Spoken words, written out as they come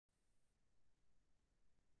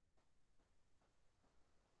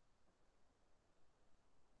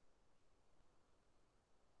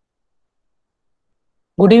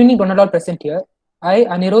Good evening to all present here. I,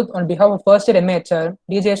 Anirudh, on behalf of First Year MHR,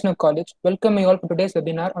 DGVC College, welcome you all for today's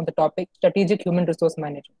webinar on the topic Strategic Human Resource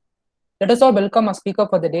Management. Let us all welcome our speaker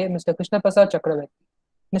for the day, Mr. Krishnaprasad Chakravarthy.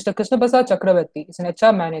 Mr. Krishnaprasad Chakravarthy is an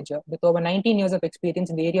HR manager with over 19 years of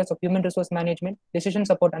experience in the areas of human resource management, decision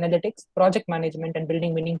support analytics, project management, and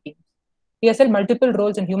building winning teams. He has held multiple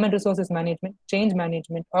roles in human resources management, change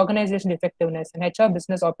management, organizational effectiveness, and HR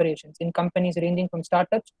business operations in companies ranging from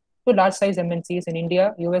startups to large-size MNCs in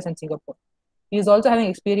India, US, and Singapore. He is also having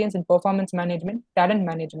experience in performance management, talent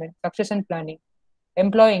management, succession planning,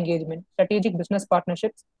 employee engagement, strategic business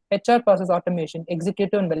partnerships, HR process automation,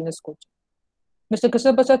 executive and wellness coaching. Mr.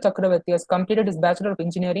 Krishnaprasad Chakravarthy has completed his Bachelor of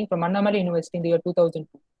Engineering from Annamalai University in the year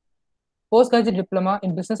 2002, postgraduate diploma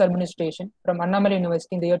in business administration from Annamalai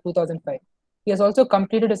University in the year 2005. He has also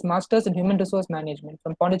completed his Masters in Human Resource Management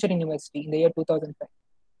from Pondicherry University in the year 2005.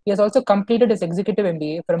 He has also completed his Executive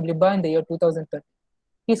MBA from Libba in the year 2013.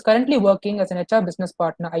 He is currently working as an HR business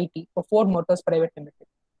partner IT for Ford Motors Private Limited.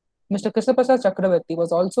 Mr. Krishnaprasad Chakravarthy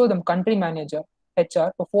was also the country manager HR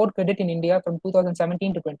for Ford Credit in India from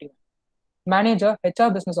 2017 to 21. Manager HR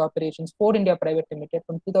Business Operations Ford India Private Limited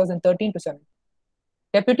from 2013 to 17.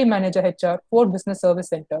 Deputy Manager HR Ford Business Service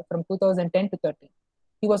Center from 2010 to 13.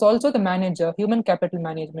 He was also the Manager Human Capital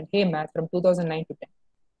Management HeyMath from 2009 to 10.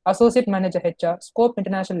 Associate Manager HR Scope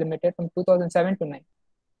International Limited from 2007 to 9.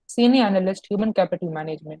 Senior Analyst Human Capital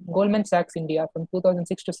Management Goldman Sachs India from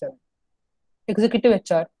 2006 to 7. Executive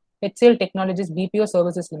HR HCL Technologies BPO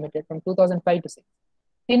Services Limited from 2005 to 6.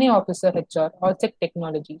 Senior Officer HR Allsec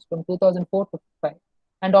Technologies from 2004 to 5.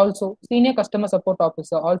 And also Senior Customer Support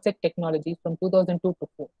Officer Allsec Technologies from 2002 to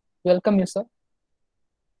 4. Welcome you, sir.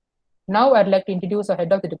 Now I'd like to introduce our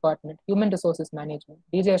head of the department, Human Resources Management,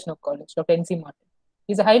 DGVC College, Dr. N.C. Martin.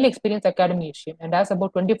 He's a highly experienced academician and has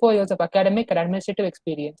about 24 years of academic and administrative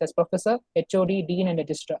experience as professor, HOD, dean, and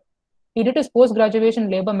registrar. He did his post-graduation in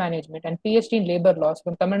labor management and PhD in labor laws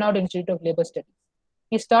from Tamil Nadu Institute of Labor Studies.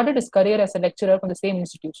 He started his career as a lecturer from the same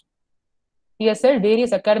institution. He has held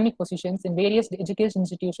various academic positions in various education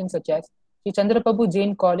institutions such as Sri Chandraprabhu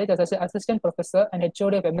Jain College as assistant professor and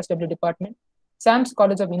HOD of MSW department, SAMS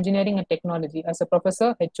College of Engineering and Technology as a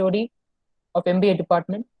professor, HOD of MBA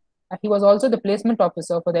department. He was also the placement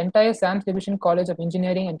officer for the entire SAMS Division College of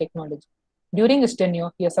Engineering and Technology. During his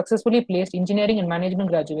tenure, he has successfully placed engineering and management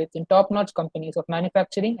graduates in top-notch companies of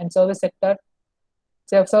manufacturing and service sector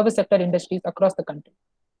industries across the country.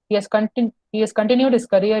 He has continued his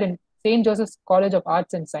career in St. Joseph's College of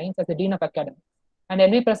Arts and Science as the Dean of Academics, and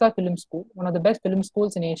L.V. Prasad Film School, one of the best film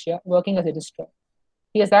schools in Asia, working as a registrar.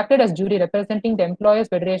 He has acted as jury representing the Employers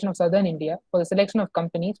Federation of Southern India for the selection of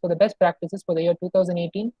companies for the best practices for the year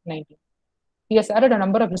 2018-19. He has added a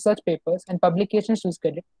number of research papers and publications to his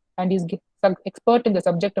credit, and is expert in the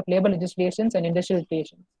subject of labor legislations and industrial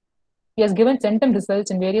relations. He has given centum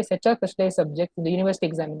results in various HR specialized subjects in the university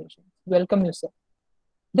examinations. Welcome you, sir.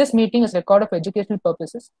 This meeting is recorded for educational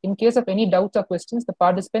purposes. In case of any doubts or questions, the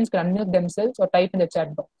participants can unmute themselves or type in the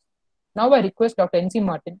chat box. Now I request Dr. N.C.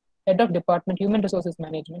 Martin, Head of Department Human Resources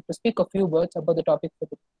Management, to speak a few words about the topic for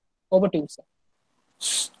today. Over to you, sir.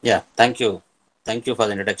 Yeah, thank you. Thank you for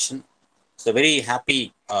the introduction. So very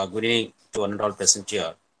happy good evening to one and all present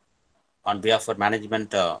here. On behalf of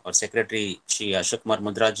management, our secretary, Shri Ashokkumar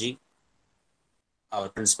Mudraji, our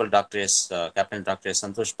principal Captain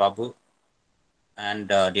Dr.S.Santhosh Baboo, and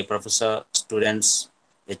dear professor, students,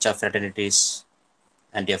 HR fraternities,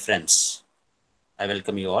 and dear friends, I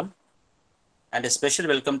welcome you all. And a special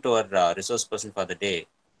welcome to our resource person for the day,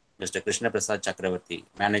 Mr. Krishnaprasad Chakravarthy,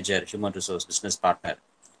 Manager, Human Resource Business Partner,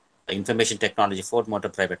 Information Technology Ford Motor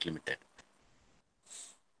Private Limited.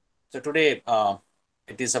 So today,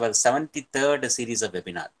 it is our 73rd series of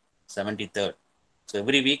webinar, 73rd. So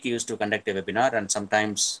every week we used to conduct a webinar, and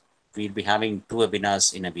sometimes we'll be having 2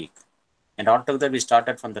 webinars in a week. And altogether, we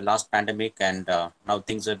started from the last pandemic, and now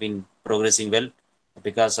things have been progressing well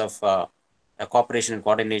because of cooperation and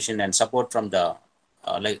coordination and support from the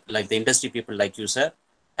like the industry people like you, sir,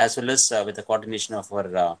 as well as with the coordination of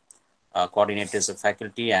our coordinators of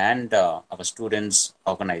faculty and our students,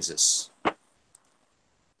 organizers.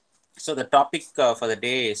 So the topic for the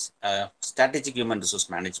day is strategic human resource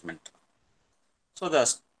management. So the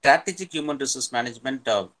strategic human resource management,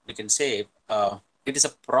 we can say it is a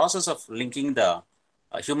process of linking the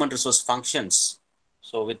human resource functions,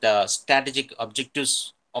 so with the strategic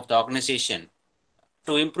objectives of the organization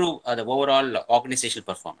to improve the overall organizational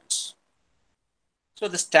performance. So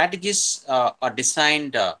the strategies are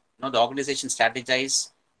designed, the organization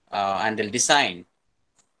strategize and they'll design.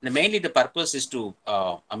 And mainly the purpose is to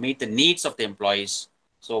meet the needs of the employees,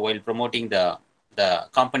 so while promoting the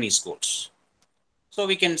company's goals. So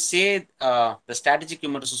we can say the strategic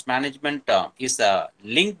human resource management is the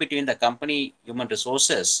link between the company human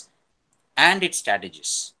resources and its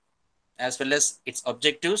strategies, as well as its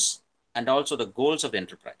objectives and also the goals of the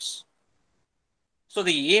enterprise. So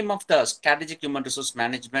the aim of the strategic human resource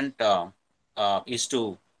management is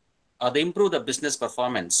to improve the business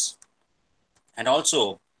performance and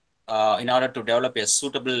also in order to develop a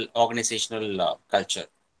suitable organizational culture.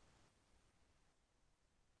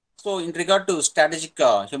 So in regard to strategic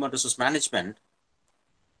human resource management,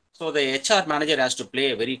 so the HR manager has to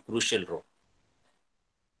play a very crucial role.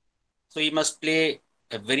 So he must play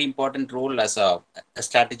a very important role as a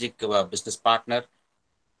strategic business partner,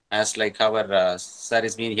 as like our sir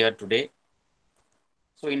is being here today.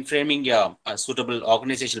 So in framing a suitable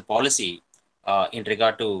organizational policy in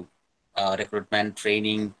regard to recruitment,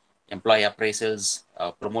 training, employee appraisals,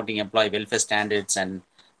 promoting employee welfare standards, and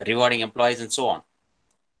rewarding employees, and so on.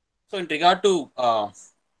 So in regard to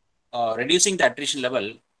reducing the attrition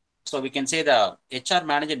level, so we can say the HR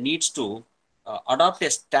manager needs to adopt a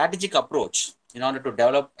strategic approach in order to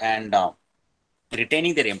develop and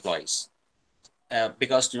retaining their employees,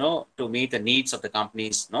 because to meet the needs of the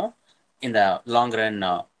companies, in the long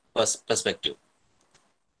run perspective.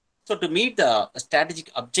 So to meet the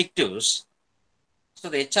strategic objectives, so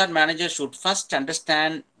the HR manager should first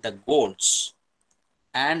understand the goals,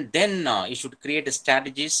 and then he should create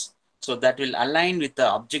strategies so that will align with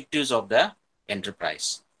the objectives of the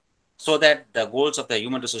enterprise, so that the goals of the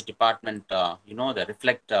human resource department, they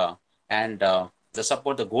reflect and they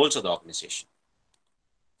support the goals of the organization.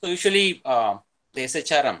 So usually the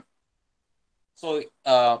SHRM, so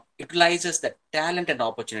utilizes the talent and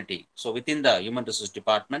opportunity. So within the human resource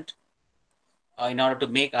department, in order to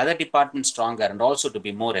make other departments stronger and also to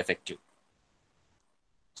be more effective.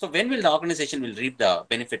 So when will the organization will reap the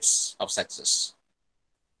benefits of success?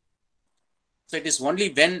 So it is only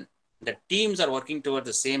when the teams are working towards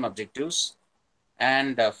the same objectives,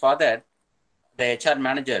 and for that, the HR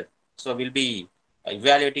manager will be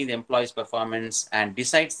evaluating the employees' performance and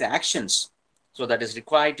decides the actions so that is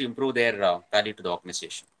required to improve their value to the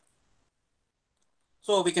organization.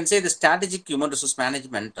 So we can say the strategic human resource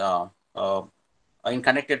management in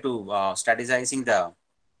connected to strategizing the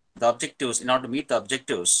objectives in order to meet the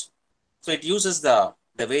objectives. So it uses the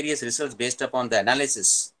various results based upon the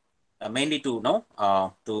analysis, mainly to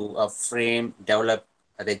frame, develop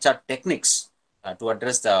the HR techniques to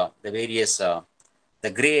address the various the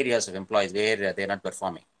gray areas of employees where they're not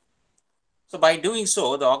performing. So by doing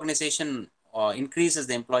so, the organization increases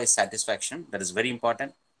the employee satisfaction. That is very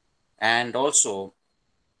important, and also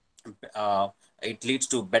it leads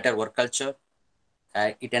to better work culture.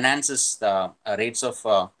 It enhances the rates of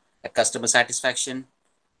customer satisfaction,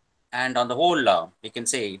 and on the whole, we can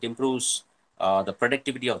say it improves the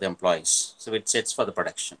productivity of the employees. So it sets for the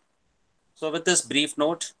production. So with this brief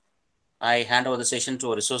note, I hand over the session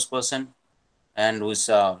to a resource person and who is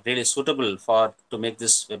really suitable for to make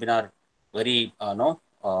this webinar very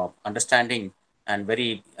understanding and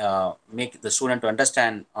very make the student to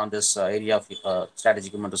understand on this area of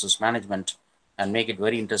strategic human resource management and make it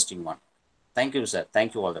very interesting one. Thank you, sir.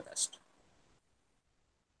 Thank you. All the best.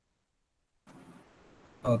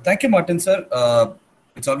 Thank you, Martin, sir.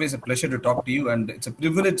 It's always a pleasure to talk to you, and it's a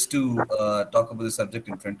privilege to talk about the subject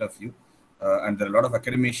in front of you. And there are a lot of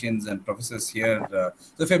academicians and professors here.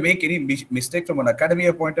 So if I make any mistake from an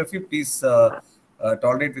academia point of view, please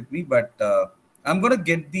tolerate with me. But I'm going to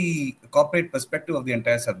get the corporate perspective of the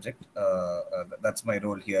entire subject. That's my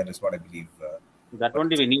role here, is what I believe. That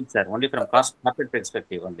only we need, sir. Only from corporate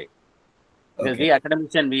perspective only. Because we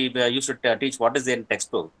academician, we used to teach what is there in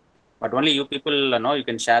textbook. But only you people know you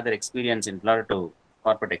can share their experience in regard to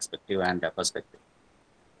corporate perspective and perspective.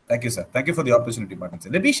 Thank you, sir. Thank you for the opportunity, Martin. Sir.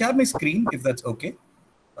 Let me share my screen if that's okay.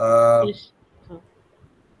 Yes.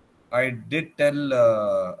 I did tell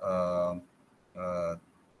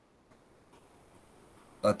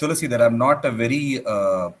Tulasi that I'm not a very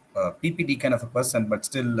PPT kind of a person, but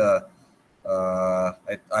still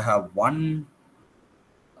I have one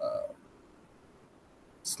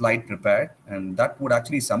slide prepared, and that would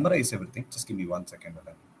actually summarize everything. Just give me 1 second.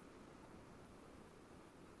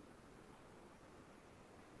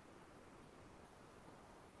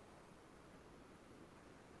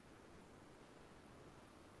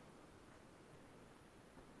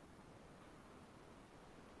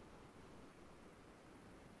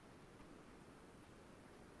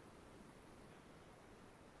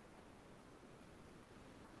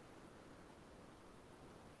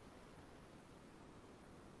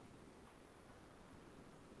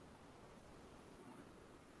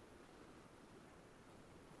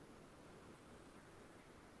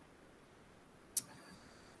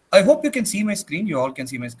 I hope you can see my screen. You all can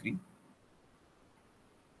see my screen.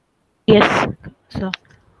 Yes, sir.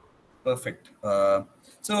 Perfect.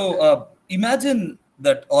 Imagine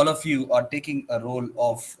that all of you are taking a role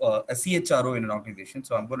of a CHRO in an organization.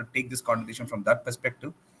 So I'm going to take this conversation from that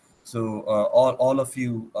perspective. So all of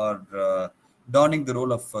you are donning the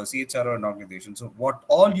role of CHRO in an organization. So what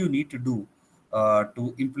all you need to do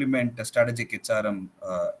to implement a strategic HRM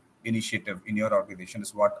initiative in your organization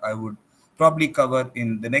is what I would probably cover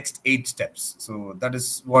in the next 8 steps. So that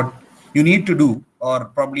is what you need to do, or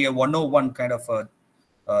probably a 101 kind of a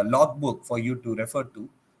logbook for you to refer to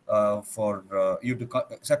for you to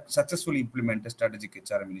successfully implement a strategic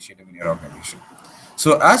HRM initiative in your organization.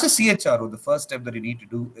 So as a CHRO, the first step that you need to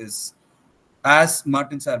do is, as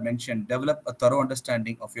Martin sir mentioned, develop a thorough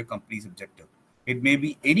understanding of your company's objective. It may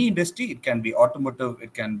be any industry. It can be automotive,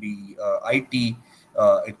 it can be IT,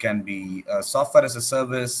 it can be software as a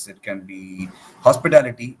service, it can be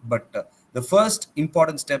hospitality. But the first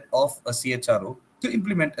important step of a CHRO to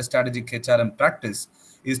implement a strategic HRM practice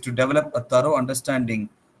is to develop a thorough understanding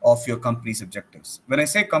of your company's objectives. When I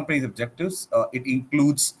say company's objectives, it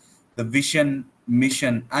includes the vision,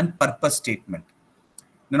 mission, and purpose statement.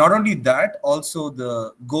 Now, not only that, also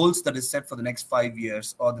the goals that is set for the next 5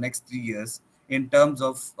 years or the next 3 years in terms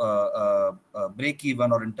of break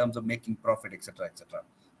even or in terms of making profit, etc., etc.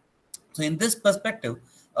 So in this perspective,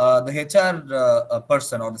 the HR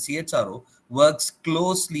person or the CHRO works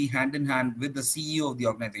closely hand in hand with the CEO of the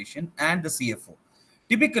organization and the CFO.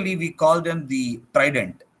 Typically, we call them the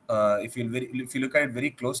trident. If you look at it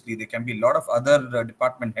very closely, there can be a lot of other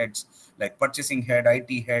department heads like purchasing head,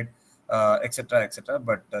 IT head, etc., etc.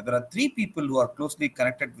 But there are 3 people who are closely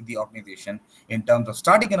connected with the organization in terms of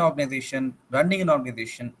starting an organization, running an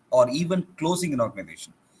organization, or even closing an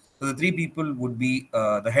organization. So the 3 people would be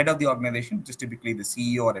the head of the organization, which is typically the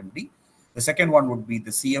CEO or MD. The second one would be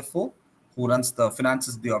the CFO, who runs the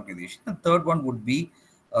finances of the organization. And third one would be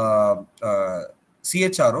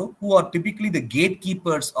CHRO, who are typically the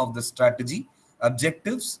gatekeepers of the strategy,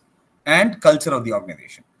 objectives, and culture of the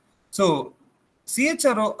organization. So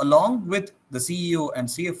CHRO, along with the CEO and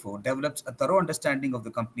CFO, develops a thorough understanding of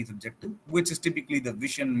the company's objective, which is typically the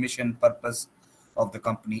vision, mission, purpose of the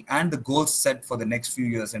company and the goals set for the next few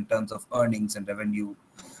years in terms of earnings and revenue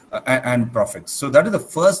and profits. So that is the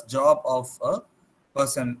first job of a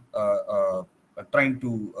person trying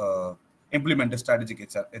to implement a strategic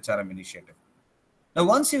HRM initiative. Now,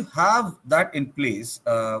 once you have that in place,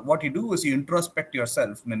 what you do is you introspect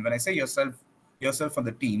yourself. I mean, when I say yourself on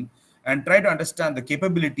the team, and try to understand the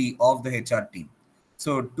capability of the HR team.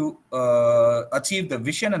 So to achieve the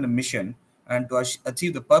vision and the mission, and to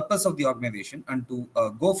achieve the purpose of the organization, and to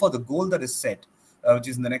go for the goal that is set, which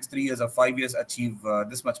is in the next 3 years or 5 years, achieve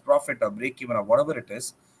this much profit or break even or whatever it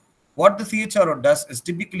is, what the CHRO does is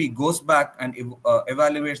typically goes back and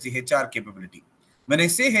evaluates the HR capability. When I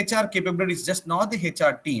say HR capability, it's just not the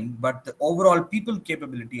HR team, but the overall people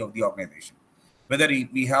capability of the organization. Whether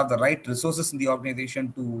we have the right resources in the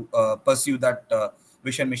organization to pursue that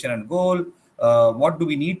vision, mission, and goal. What do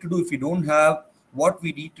we need to do if we don't have? What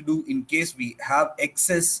we need to do in case we have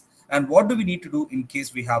excess, and what do we need to do in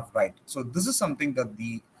case we have right? So this is something that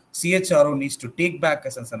the CHRO needs to take back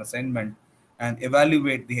as an assignment and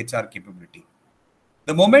evaluate the HR capability.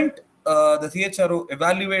 The moment the CHRO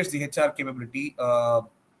evaluates the HR capability,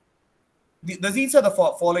 these are the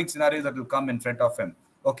following scenarios that will come in front of him.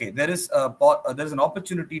 Okay, there is an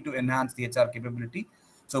opportunity to enhance the HR capability.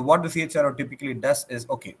 So what the CHRO typically does is,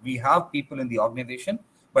 okay, we have people in the organization,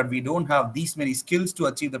 but we don't have these many skills to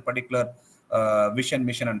achieve the particular vision,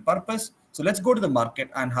 mission, and purpose. So let's go to the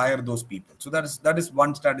market and hire those people. So that is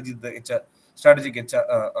one strategy the strategic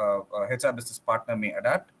HR business partner may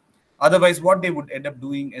adapt. Otherwise, what they would end up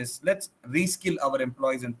doing is, let's reskill our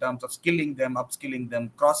employees in terms of skilling them, upskilling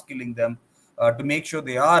them, cross-skilling them, to make sure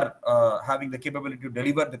they are having the capability to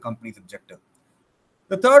deliver the company's objective.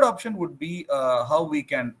 The third option would be how we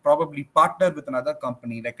can probably partner with another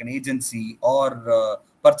company like an agency or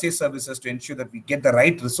purchase services to ensure that we get the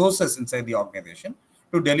right resources inside the organization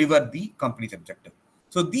to deliver the company's objective.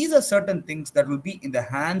 So these are certain things that will be in the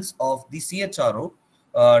hands of the CHRO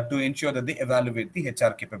to ensure that they evaluate the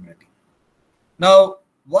HR capability. Now,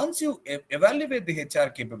 once you evaluate the HR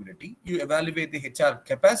capability, you evaluate the HR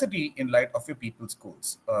capacity in light of your people's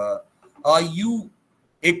goals. Are you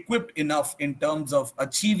equipped enough in terms of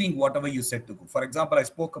achieving whatever you set to go? For example, I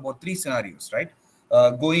spoke about 3 scenarios, right?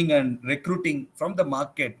 Going and recruiting from the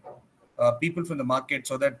market, people from the market,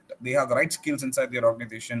 so that they have the right skills inside their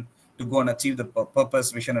organization to go and achieve the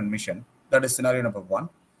purpose, vision, and mission. That is scenario number 1.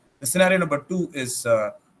 The scenario number 2 is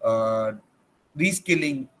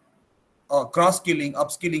reskilling, cross-skilling,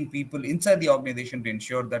 upskilling people inside the organization to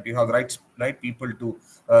ensure that you have right people to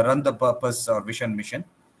run the purpose or vision mission.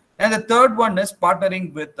 And the third one is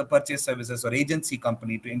partnering with the purchase services or agency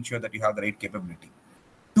company to ensure that you have the right capability.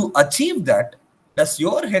 To achieve that, does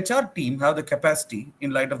your HR team have the capacity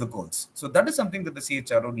in light of the goals? So that is something that the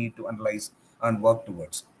CHRO need to analyze and work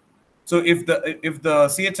towards. So if the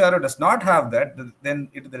CHRO does not have that, then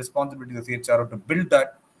it is the responsibility of the CHRO to build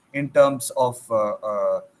that in terms of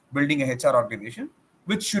building a HR organization,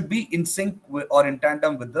 which should be in sync with, or in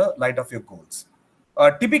tandem with the light of your goals.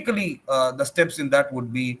 Typically, the steps in that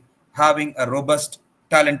would be having a robust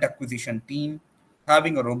talent acquisition team,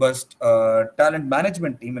 having a robust talent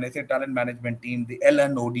management team. When I say talent management team, the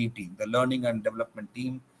LNOD team, the learning and development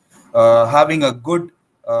team, having a good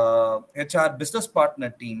HR business partner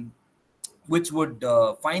team, which would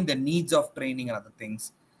find the needs of training and other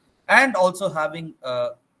things, and also having a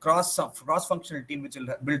cross-functional team which will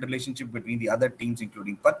build relationship between the other teams,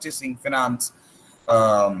 including purchasing, finance,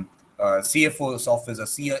 CFO's office, or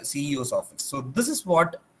CEO's office. So this is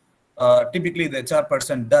what typically the HR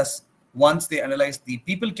person does once they analyze the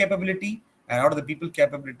people capability, and out of the people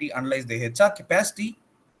capability, analyze the HR capacity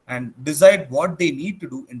and decide what they need to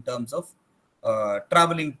do in terms of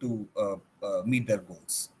traveling to meet their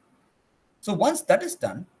goals. So once that is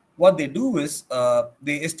done, what they do is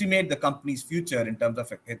they estimate the company's future in terms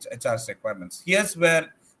of HR's requirements. Here's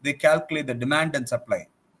where they calculate the demand and supply.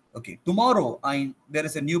 Okay, tomorrow there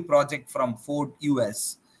is a new project from Ford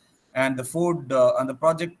US, and the Ford and the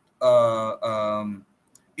project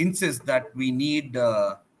insists that we need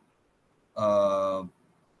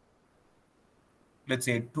let's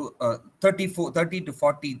say 30 to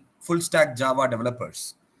 40 full stack Java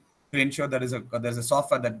developers to ensure there's a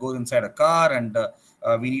software that goes inside a car, and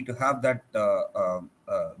we need to have that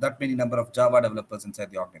that many number of Java developers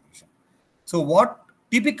inside the organization. So what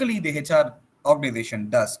typically the HR organization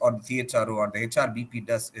does, or the CHRO or the HRBP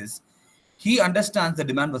does, is he understands the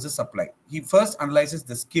demand versus supply. He first analyzes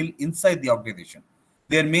the skill inside the organization.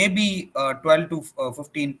 There may be 12 to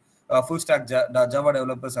 15 full stack Java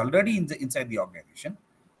developers already inside the organization.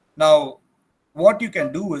 Now, what you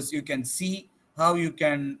can do is you can see how you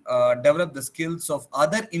can develop the skills of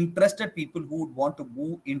other interested people who would want to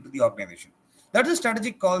move into the organization. That is a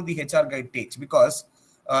strategy called the HR guy takes, because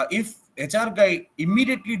if HR guy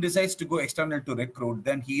immediately decides to go external to recruit,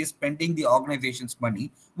 then he is spending the organization's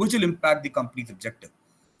money, which will impact the company's objective.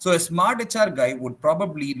 So a smart HR guy would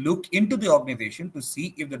probably look into the organization to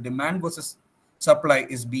see if the demand versus supply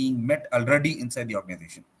is being met already inside the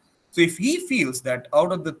organization. So if he feels that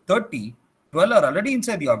out of the 30, 12 are already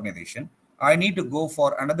inside the organization, I need to go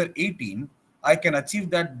for another 18, I can achieve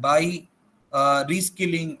that by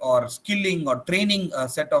reskilling or skilling or training a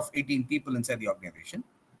set of 18 people inside the organization.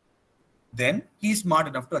 Then he's smart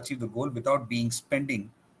enough to achieve the goal without being spending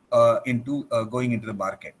into going into the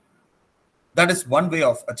market. That is one way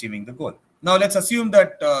of achieving the goal. Now let's assume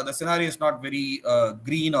that the scenario is not very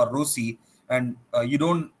green or rosy, and you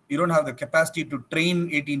don't have the capacity to train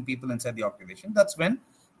 18 people inside the organization. That's when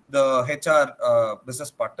the HR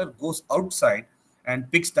business partner goes outside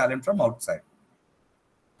and picks talent from outside.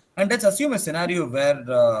 And let's assume a scenario where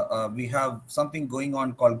we have something going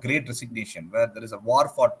on called Great Resignation, where there is a war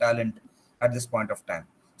for talent at this point of time.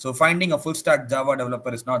 So finding a full stack Java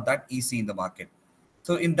developer is not that easy in the market.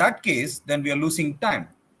 So in that case, then we are losing time,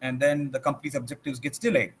 and then the company's objectives gets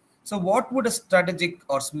delayed. So what would a strategic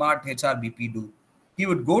or smart HRBP do? He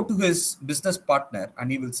would go to his business partner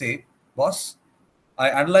and he will say, boss, I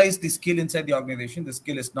analyze the skill inside the organization. The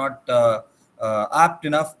skill is not apt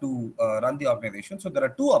enough to run the organization. So there are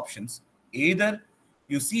two options. Either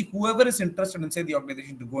you see whoever is interested inside the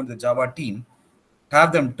organization to go into the Java team,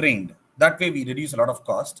 have them trained. That way we reduce a lot of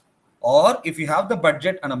cost. Or if you have the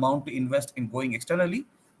budget and amount to invest in going externally,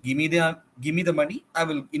 give me the money. I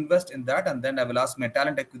will invest in that, and then I will ask my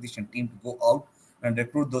talent acquisition team to go out and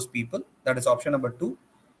recruit those people. That is option number 2.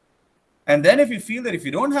 And then if you feel that if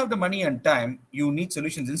you don't have the money and time, you need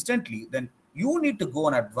solutions instantly, then you need to go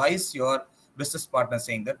and advise your business partner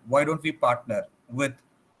saying that, why don't we partner with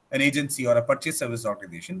an agency or a purchase service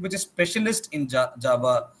organization, which is specialist in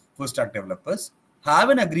Java full stack developers, have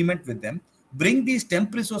an agreement with them, bring these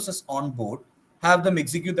temp resources on board, have them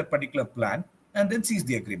execute that particular plan, and then seize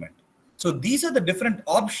the agreement. So these are the different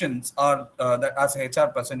options that as a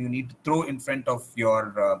HR person, you need to throw in front of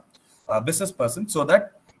your business person, so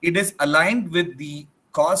that it is aligned with the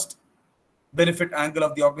cost benefit angle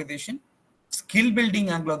of the organization, skill building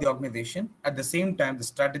angle of the organization, at the same time, the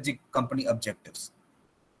strategic company objectives.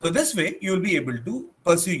 So this way, you will be able to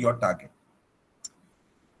pursue your target.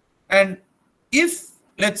 And if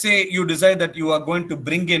let's say you decide that you are going to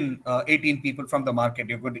bring in 18 people from the market.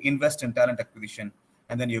 You're going to invest in talent acquisition,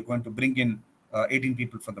 and then you're going to bring in 18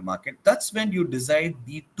 people from the market. That's when you decide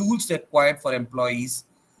the tools required for employees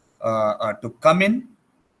to come in,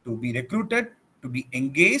 to be recruited, to be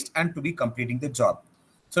engaged, and to be completing the job.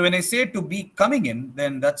 So when I say to be coming in,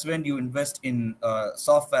 then that's when you invest in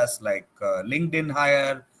softwares like LinkedIn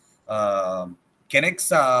Hire,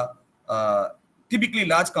 Kenexa. Typically,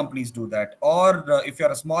 large companies do that. Or if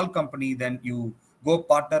you're a small company, then you go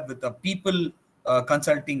partner with a people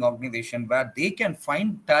consulting organization where they can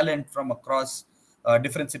find talent from across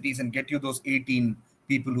different cities and get you those 18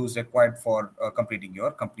 people who's required for completing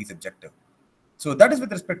your company's objective. So that is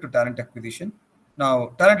with respect to talent acquisition.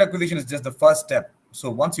 Now, talent acquisition is just the first step. So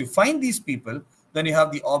once you find these people, then you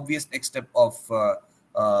have the obvious next step of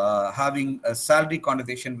having a salary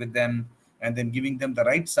conversation with them, and then giving them the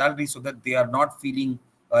right salary so that they are not feeling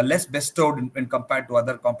less bestowed when compared to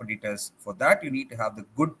other competitors. For that, you need to have the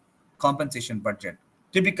good compensation budget.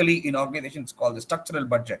 Typically, in organizations, it's called the structural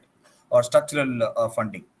budget or structural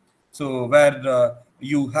funding. So where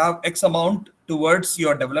you have X amount towards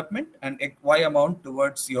your development and Y amount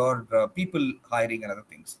towards your people hiring and other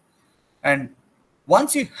things. And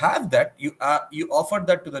once you have that, you offer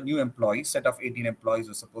that to the new employees, set of 18 employees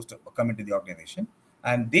who are supposed to come into the organization,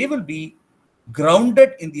 and they will be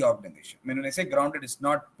grounded in the organization. I mean, when I say grounded, it's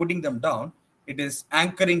not putting them down, it is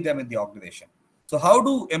anchoring them in the organization. So how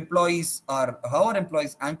are employees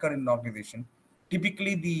anchored in an organization?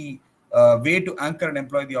 Typically, the way to anchor an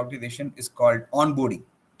employee in the organization is called onboarding.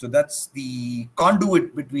 So that's the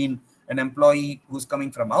conduit between an employee who's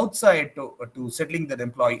coming from outside to settling that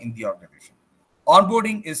employee in the organization.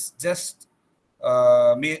 Onboarding is just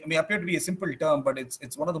may appear to be a simple term, but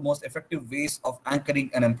it's one of the most effective ways of anchoring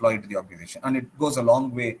an employee to the organization, and it goes a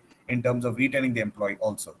long way in terms of retaining the employee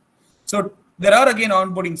also. So there are again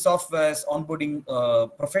onboarding softwares, onboarding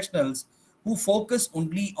professionals who focus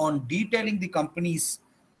only on detailing the company's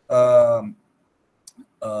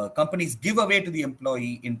giveaway to the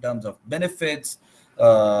employee in terms of benefits,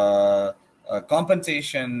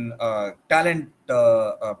 compensation, talent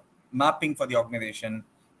mapping for the organization,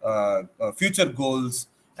 future goals,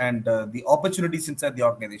 and the opportunities inside the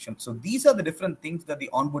organization. So these are the different things that the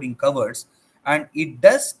onboarding covers, and it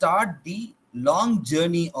does start the long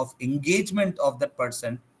journey of engagement of that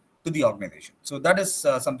person to the organization. So that is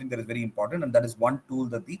something that is very important, and that is one tool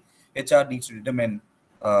that the HR needs to determine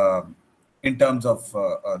in terms of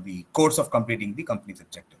the course of completing the company's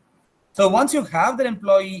objective. So once you have that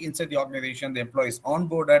employee inside the organization, the employee is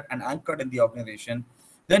onboarded and anchored in the organization,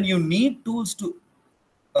 then you need tools to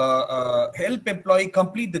help employee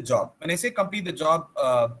complete the job. When I say complete the job,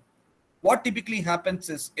 what typically happens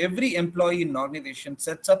is every employee in an organization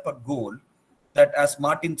sets up a goal that, as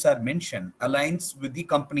Martin sir mentioned, aligns with the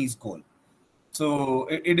company's goal. So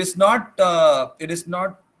it is not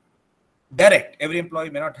direct. Every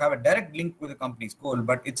employee may not have a direct link with the company's goal,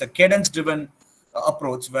 but it's a cadence-driven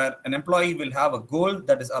approach where an employee will have a goal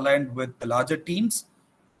that is aligned with the larger teams,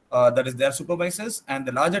 that is their supervisors, and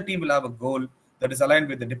the larger team will have a goal that is aligned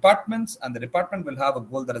with the departments, and the department will have a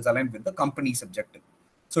goal that is aligned with the company's objective.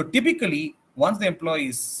 So typically, once the employee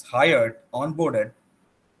is hired, onboarded,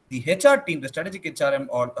 the HR team, the strategic HRM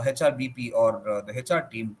or HRBP or the HR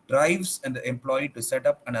team drives and the employee to set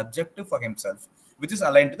up an objective for himself, which is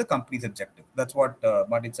aligned to the company's objective. That's what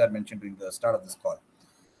Martin sir mentioned during the start of this call.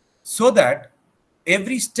 So that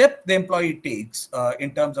every step the employee takes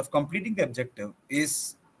in terms of completing the objective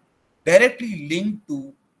is directly linked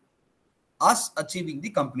to us achieving the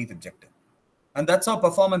company's objective. And that's how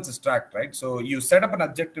performance is tracked, right? So you set up an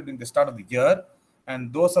objective during the start of the year,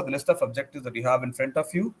 and those are the list of objectives that you have in front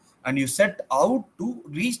of you, and you set out to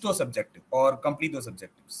reach those objectives or complete those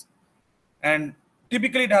objectives. And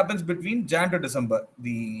typically it happens between Jan to December,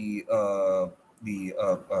 the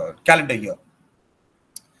calendar year.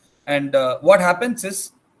 And what happens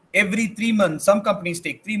is every 3 months, some companies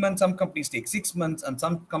take 3 months, some companies take 6 months, and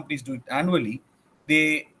some companies do it annually.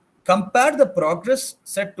 They compare the progress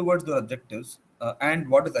set towards the objectives and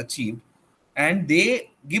what is achieved, and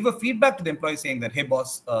they give a feedback to the employee saying that, hey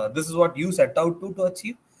boss, this is what you set out to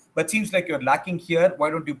achieve, but seems like you're lacking here.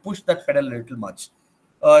 Why don't you push that pedal a little much?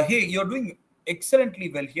 Hey, you're doing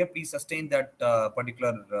excellently well here. Please sustain that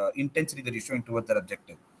particular intensity that you're showing towards that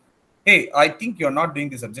objective. Hey, I think you're not doing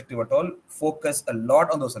this objective at all. Focus a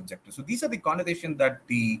lot on those objectives. So these are the conversations that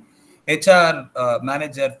the HR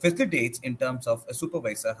manager facilitates in terms of a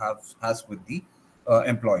supervisor has with the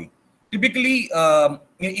employee. Typically,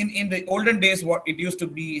 in the olden days, what it used to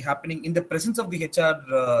be happening in the presence of the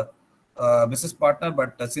HR business partner,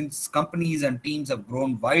 but since companies and teams have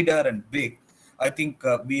grown wider and big, I think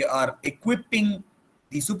we are equipping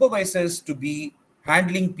the supervisors to be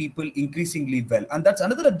handling people increasingly well. And that's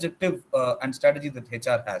another objective and strategy that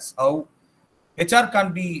HR has. How HR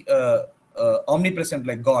can't be omnipresent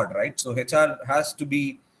like God, right? So HR has to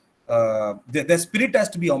be, the spirit has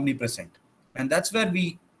to be omnipresent. And that's where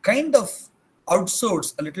we kind of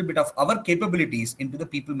outsource a little bit of our capabilities into the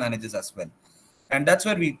people managers as well. And that's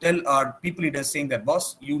where we tell our people leaders saying that,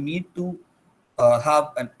 boss, you need to have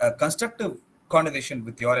a constructive conversation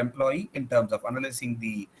with your employee in terms of analyzing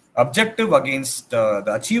the objective against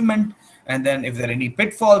the achievement. And then if there are any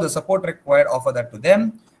pitfalls, the support required, offer that to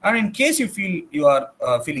them. And in case you feel you are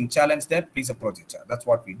feeling challenged there, please approach HR. That's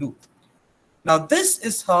what we do. Now, this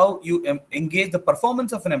is how you engage the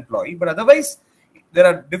performance of an employee. But otherwise, there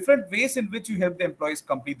are different ways in which you help the employees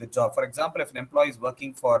complete the job. For example, if an employee is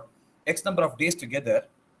working for X number of days together,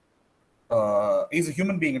 he's a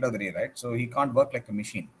human being at the end of the day, right? So he can't work like a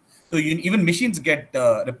machine. So even machines get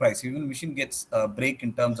reprised. Even machine gets a break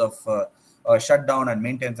in terms of shutdown and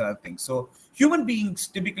maintenance and other things. So human beings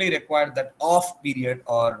typically require that off period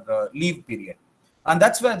or leave period. And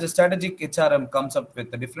that's where the strategic HRM comes up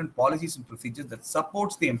with the different policies and procedures that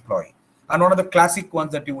supports the employee. And one of the classic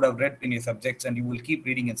ones that you would have read in your subjects and you will keep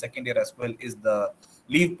reading in second year as well is the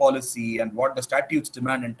leave policy and what the statutes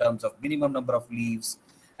demand in terms of minimum number of leaves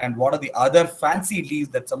and what are the other fancy leaves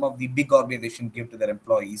that some of the big organizations give to their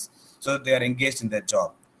employees so that they are engaged in their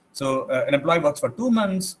job. So an employee works for 2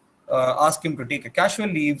 months, ask him to take a casual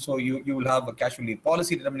leave. So you will have a casual leave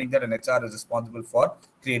policy determining that, and HR is responsible for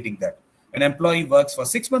creating that. An employee works for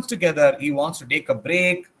 6 months together, he wants to take a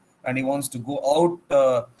break and he wants to go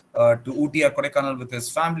out to Ooty or Kodaikanal with his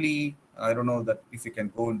family. I don't know that if you can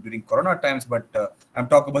go during Corona times, but I'm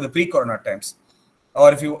talking about the pre-Corona times.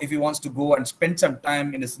 Or if he wants to go and spend some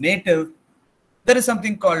time in his native, there is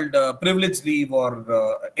something called privilege leave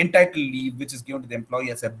or entitled leave, which is given to the employee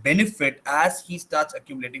as a benefit as he starts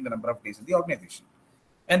accumulating the number of days in the organization.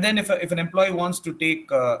 And then if an employee wants to take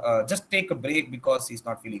just take a break because he's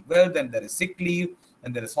not feeling well, then there is sick leave,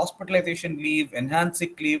 and there is hospitalization leave, enhanced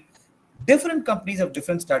sick leave. Different companies have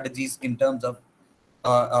different strategies in terms of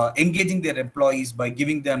engaging their employees by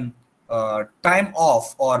giving them time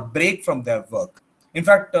off or break from their work. In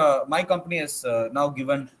fact, my company has now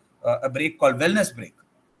given a break called wellness break.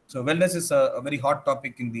 So wellness is a very hot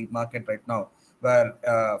topic in the market right now, where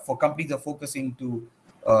for companies are focusing to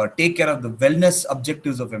take care of the wellness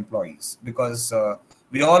objectives of employees, because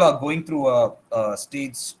we all are going through a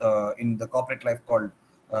stage in the corporate life called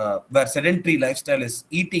where sedentary lifestyle is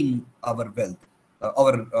eating our wealth,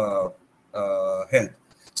 our health.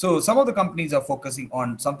 So some of the companies are focusing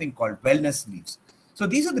on something called wellness leaves. So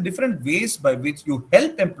these are the different ways by which you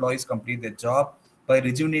help employees complete their job by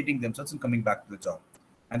rejuvenating themselves and coming back to the job.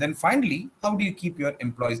 And then finally, how do you keep your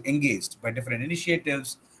employees engaged? By different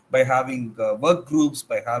initiatives, by having work groups,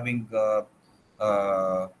 by having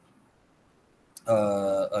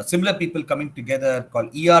similar people coming together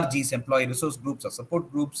called ERGs, employee resource groups or support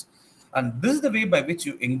groups. And this is the way by which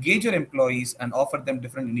you engage your employees and offer them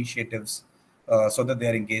different initiatives so that they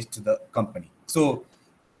are engaged to the company. So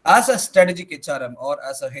as a strategic HRM or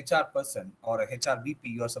as a HR person or a HRBP,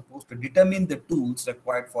 you are supposed to determine the tools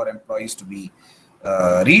required for employees to be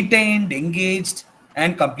retained, engaged,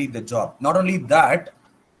 and complete the job. Not only that,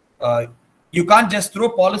 you can't just throw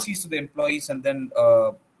policies to the employees and then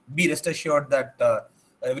be rest assured that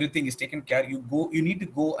everything is taken care. You need to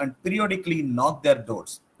go and periodically knock their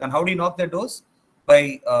doors. And how do you knock their doors?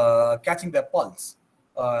 By catching their pulse.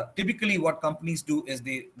 Typically, what companies do is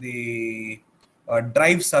they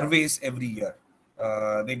drive surveys every year.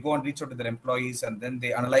 They go and reach out to their employees, and then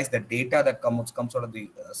they analyze the data that comes out of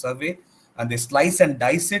the survey, and they slice and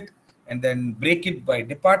dice it, and then break it by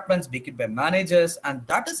departments, break it by managers, and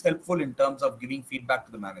that is helpful in terms of giving feedback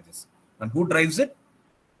to the managers. And who drives it?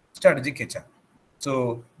 Strategic HR.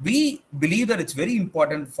 So we believe that it's very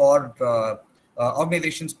important for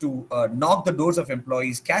organizations to knock the doors of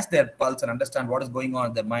employees, catch their pulse, and understand what is going on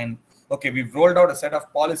in their mind. Okay, we've rolled out a set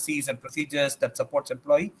of policies and procedures that supports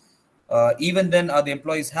employee. Even then, are the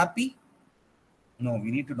employees happy? No,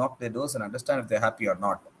 we need to knock their doors and understand if they're happy or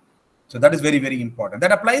not. So that is very, very important.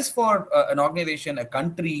 That applies for an organization, a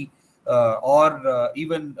country, or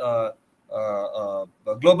even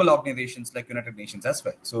global organizations like United Nations as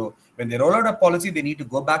well. So when they roll out a policy, they need to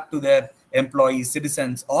go back to their employees,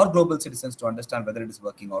 citizens, or global citizens to understand whether it is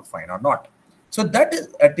working out fine or not. So that is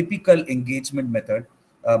a typical engagement method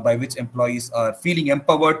by which employees are feeling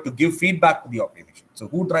empowered to give feedback to the organization. So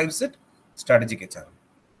who drives it? Strategic HR.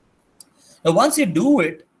 Now, once you do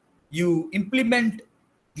it, you implement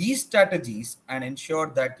these strategies and ensure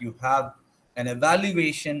that you have an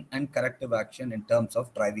evaluation and corrective action in terms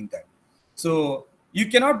of driving that. So you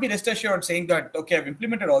cannot be rest assured saying that, okay, I've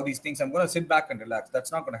implemented all these things, I'm going to sit back and relax.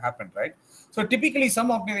 That's not going to happen, right? So typically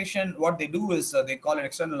some organization, what they do is they call an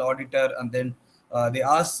external auditor, and then they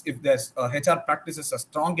ask if their HR practices are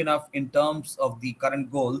strong enough in terms of the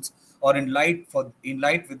current goals, or in light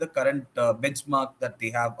with the current benchmark that they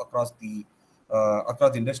have across the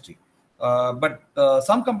industry. But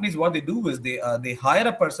some companies, what they do is they hire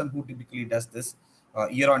a person who typically does this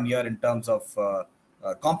year on year in terms of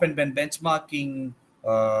competence benchmarking,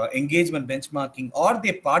 engagement benchmarking, or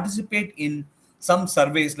they participate in some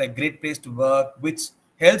surveys like Great Place to Work, which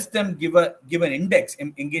helps them give an index,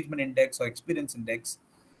 engagement index or experience index,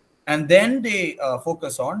 and then they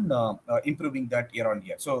focus on improving that year on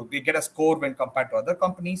year. So they get a score when compared to other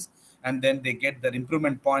companies, and then they get their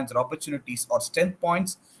improvement points or opportunities or strength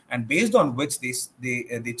points, and based on which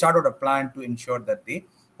they chart out a plan to ensure that they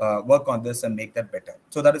work on this and make that better.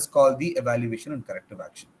 So that is called the evaluation and corrective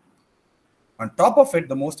action. On top of it,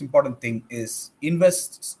 the most important thing is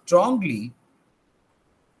invest strongly.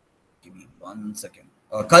 Give me 1 second.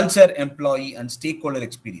 Culture, employee, and stakeholder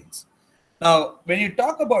experience. Now, when you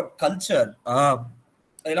talk about culture, a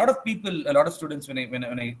lot of students, when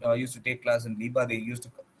I used to take class in Liba, they used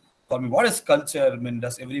to call me, what is culture? I mean,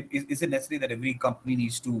 is it necessary that every company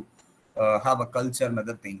needs to have a culture and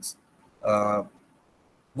other things?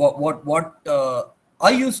 I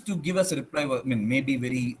used to give us a reply, I mean, maybe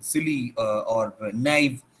very silly or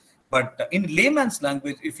naive, but in layman's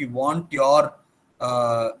language, if you want your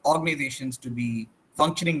organizations to be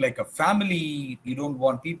functioning like a family, you don't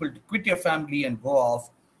want people to quit your family and go off,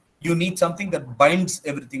 you need something that binds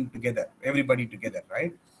everybody together,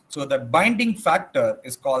 right? So the binding factor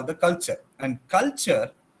is called the culture, and culture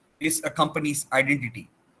is a company's identity.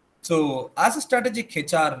 So as a strategic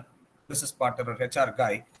HR business partner or HR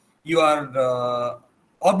guy, you are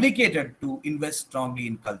obligated to invest strongly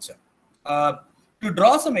in culture. To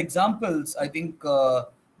draw some examples, I think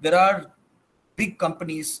there are big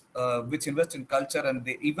companies which invest in culture, and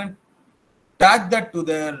they even tag that to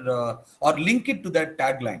their or link it to their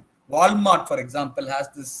tagline. Walmart, for example, has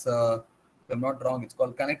this, if I'm not wrong, it's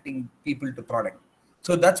called connecting people to product.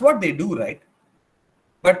 So that's what they do, right?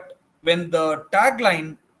 But when the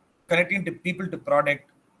tagline connecting to people to product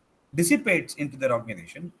dissipates into their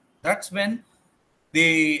organization, that's when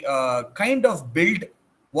they kind of build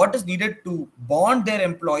what is needed to bond their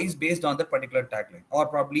employees based on the particular tagline, or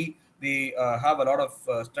probably they have a lot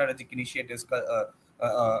of strategic initiatives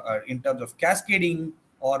in terms of cascading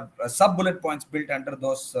or sub-bullet points built under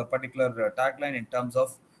those particular tagline in terms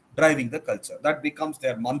of driving the culture. That becomes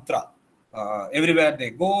their mantra. Everywhere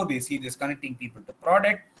they go, they see this connecting people to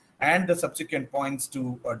product and the subsequent points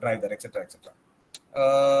to drive that, etc., etc.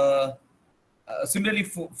 Similarly,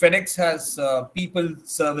 FedEx has people,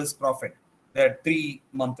 service, profit. There are three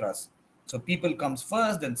mantras. So people comes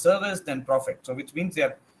first, then service, then profit. So which means they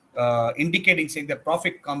are indicating, saying that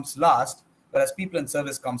profit comes last, whereas people and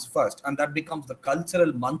service comes first. And that becomes the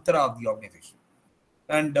cultural mantra of the organization.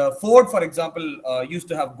 And Ford, for example, used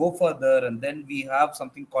to have Go Further, and then we have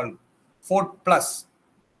something called Ford Plus,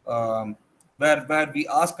 where we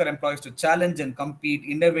ask our employees to challenge and compete,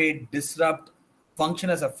 innovate, disrupt, function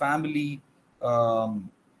as a family,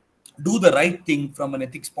 do the right thing from an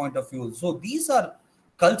ethics point of view. So these are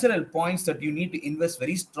cultural points that you need to invest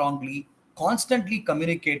very strongly, constantly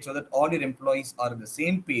communicate so that all your employees are on the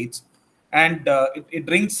same page. And it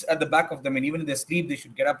rings at the back of them, and even in their sleep, they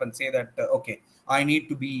should get up and say that, okay, I need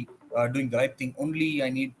to be doing the right thing only. I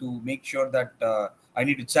need to make sure that I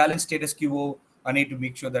need to challenge status quo. I need to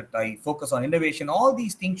make sure that I focus on innovation. All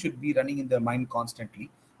these things should be running in their mind constantly.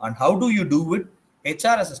 And how do you do it?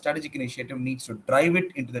 HR as a strategic initiative needs to drive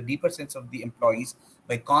it into the deeper sense of the employees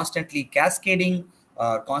by constantly cascading,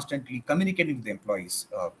 constantly communicating with the employees.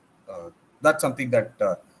 That's something that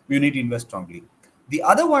you need to invest strongly. The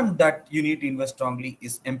other one that you need to invest strongly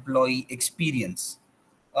is employee experience.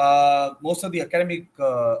 Most of the academic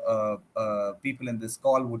people in this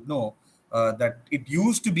call would know that it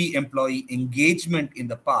used to be employee engagement in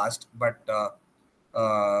the past, but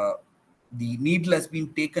the needle has been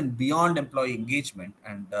taken beyond employee engagement,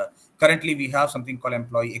 and currently we have something called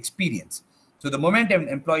employee experience. So the moment an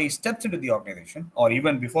employee steps into the organization, or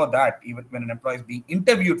even before that, even when an employee is being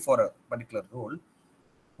interviewed for a particular role,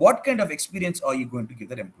 what kind of experience are you going to give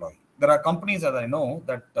that employee? There are companies, as I know,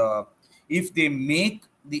 that if they make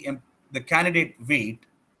the candidate wait,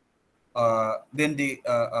 then they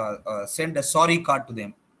send a sorry card to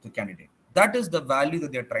them, the candidate. That is the value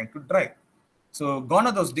that they're trying to drive. So gone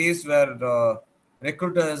are those days where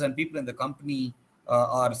recruiters and people in the company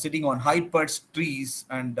are sitting on high perched trees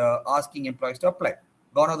and asking employees to apply.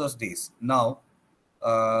 Gone are those days. Now,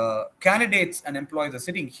 candidates and employees are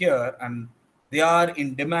sitting here and they are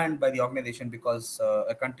in demand by the organization because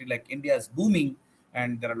a country like India is booming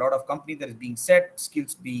and there are a lot of companies that is being set,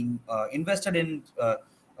 skills being invested in, a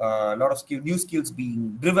lot of new skills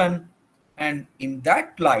being driven. And in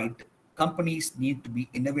that light, companies need to be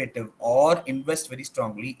innovative or invest very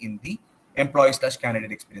strongly in the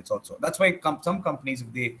employee/candidate experience also. That's why some companies,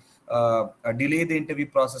 if they delay the interview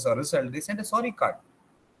process or result, they send a sorry card.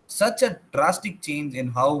 Such a drastic change in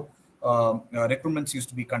how recruitments used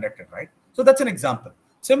to be conducted, right? So that's an example.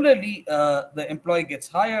 Similarly, the employee gets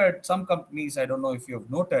hired. Some companies, I don't know if you have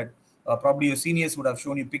noted, probably your seniors would have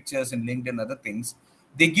shown you pictures in LinkedIn and other things.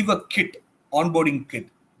 They give a kit, onboarding kit.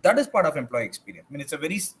 That is part of employee experience. I mean, it's a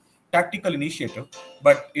very tactical initiative,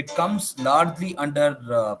 but it comes largely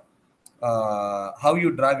under how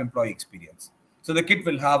you drive employee experience. So the kit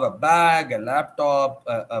will have a bag, a laptop,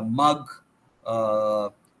 a mug,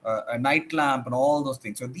 a night lamp, and all those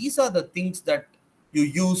things. So these are the things that you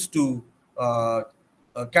use to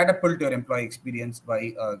catapult your employee experience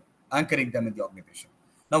by anchoring them in the organization.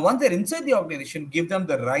 Now, once they're inside the organization, give them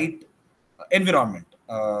the right environment.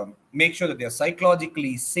 Make sure that they're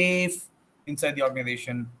psychologically safe inside the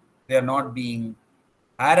organization. They're not being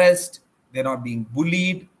harassed. They're not being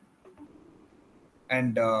bullied.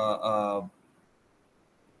 And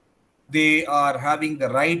they are having the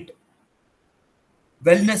right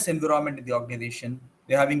wellness environment in the organization.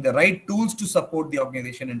 They're having the right tools to support the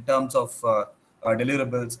organization in terms of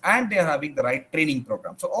deliverables, and they're having the right training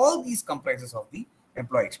program. So all these comprises of the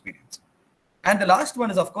employee experience. And the last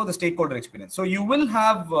one is, of course, the stakeholder experience. So you will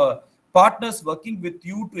have partners working with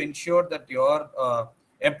you to ensure that your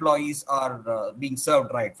employees are being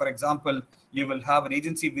served right. For example, you will have an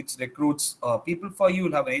agency which recruits people for you.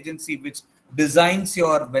 You'll have an agency which designs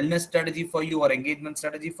your wellness strategy for you or engagement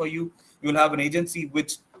strategy for you. You'll have an agency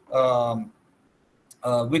which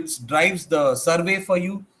drives the survey for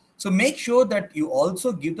you. So make sure that you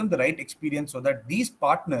also give them the right experience so that these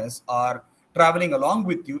partners are traveling along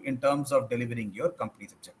with you in terms of delivering your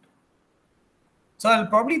company's objective. So I'll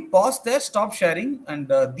probably pause there, stop sharing.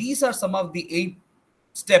 And these are some of the 8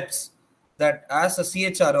 steps that as a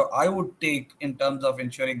CHRO, I would take in terms of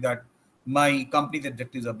ensuring that my company's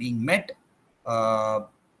objectives are being met.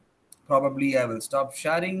 Probably I will stop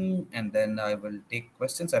sharing and then I will take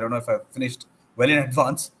questions. I don't know if I've finished well in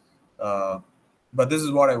advance, but this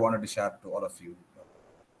is what I wanted to share to all of you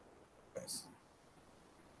guys.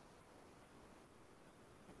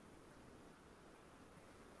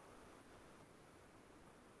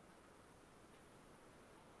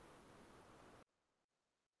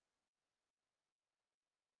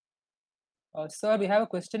 Sir, we have a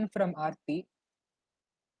question from Aarti.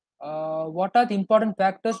 What are the important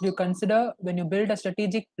factors do you consider when you build a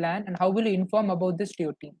strategic plan, and how will you inform about this to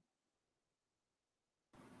your team?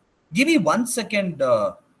 Give me 1 second,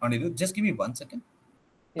 Anirudh. Just give me 1 second.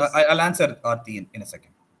 Yes. I'll answer Aarti in a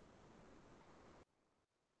second.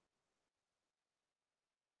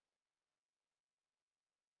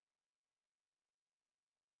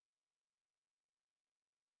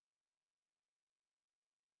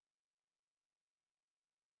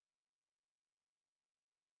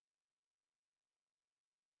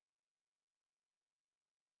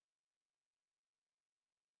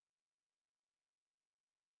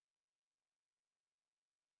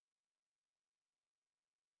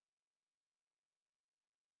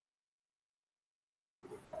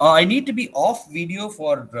 I need to be off video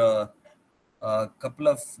for a couple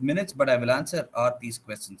of minutes, but I will answer Aarti's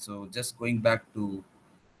question. So just going back to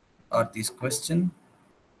Aarti's question.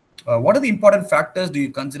 What are the important factors do you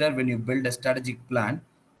consider when you build a strategic plan,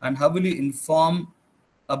 and how will you inform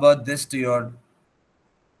about this to your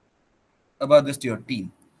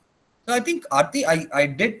team? So I think, Aarti, I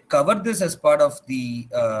did cover this as part of the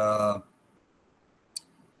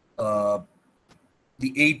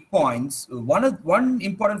 8 points. One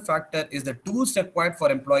important factor is the tools required for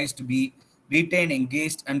employees to be retained,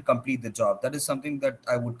 engaged, and complete the job. That is something that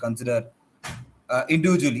I would consider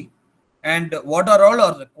individually. And what are all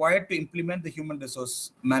are required to implement the human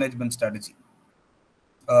resource management strategy.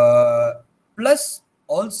 Plus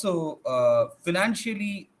also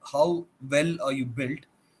financially, how well are you built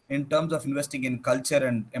in terms of investing in culture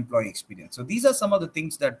and employee experience. So these are some of the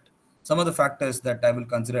things some of the factors that I will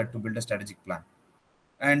consider to build a strategic plan.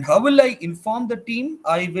 And how will I inform the team?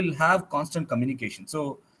 I will have constant communication.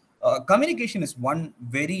 So communication is one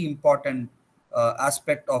very important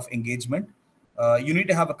aspect of engagement. You need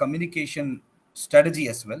to have a communication strategy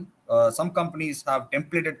as well. Some companies have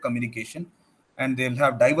templated communication and they'll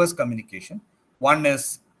have diverse communication. One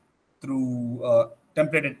is through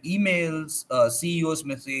templated emails, CEO's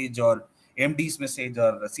message or MD's message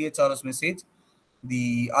or CHRO's message.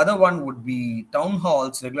 The other one would be town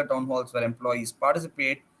halls, regular town halls where employees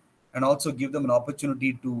participate and also give them an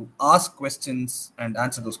opportunity to ask questions and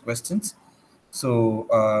answer those questions.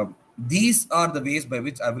 So these are the ways by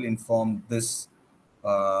which I will inform this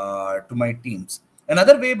to my teams.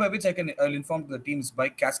 Another way by which I'll inform the teams by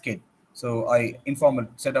cascade. So I inform a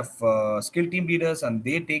set of skilled team leaders, and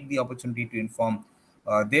they take the opportunity to inform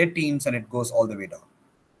their teams, and it goes all the way down.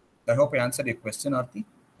 I hope I answered your question, Aarti.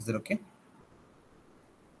 Is that okay?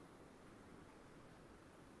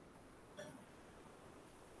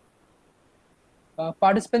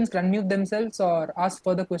 Participants can unmute themselves or ask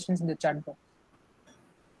further questions in the chat box.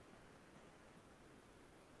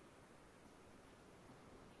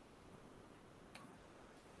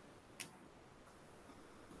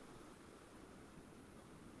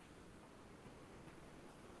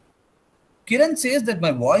 Kiran says that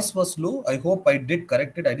my voice was low. I hope I did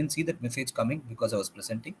correct it. I didn't see that message coming because I was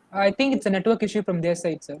presenting. I think it's a network issue from their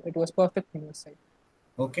side, sir. It was perfect from your side.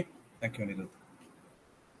 Okay. Thank you, Anirudh.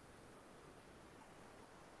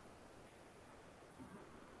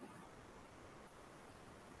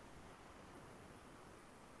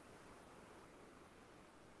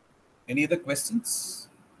 Any other questions?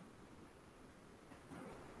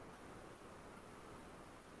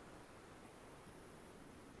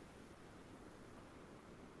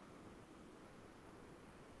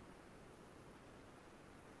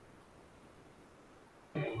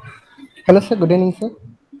 Hello, sir. Good evening, sir.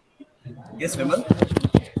 Yes, Vemal.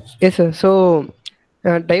 Yes, sir. So,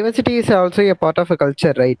 diversity is also a part of a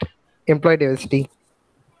culture, right? Employee diversity.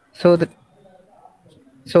 So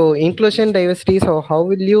inclusion diversity. So, how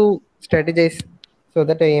will you strategize so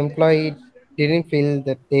that a employee didn't feel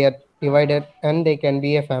that they are divided and they can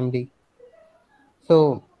be a family?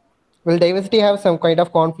 So, will diversity have some kind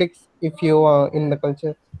of conflicts if you are in the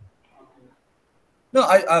culture? No,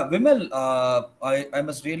 Vimal, I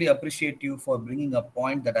must really appreciate you for bringing a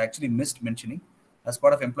point that I actually missed mentioning. As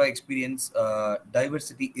part of employee experience,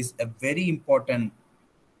 diversity is a very important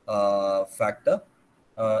factor.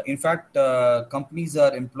 In fact, companies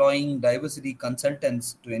are employing diversity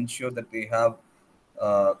consultants to ensure that they have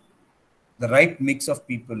the right mix of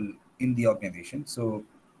people in the organization. So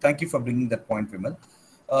thank you for bringing that point, Vimal.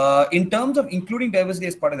 In terms of including diversity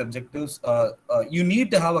as part of the objectives, you need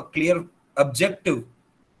to have a clear objective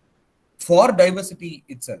for diversity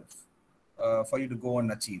itself for you to go and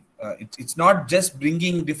achieve. It's not just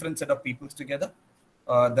bringing different set of peoples together.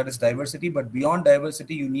 That is diversity, but beyond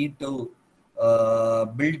diversity, you need to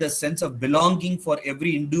build a sense of belonging for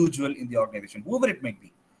every individual in the organization, whoever it may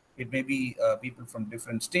be. It may be people from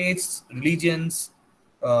different states, religions,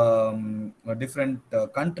 different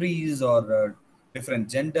countries, or different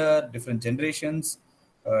gender, different generations,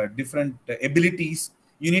 different abilities.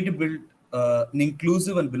 You need to build an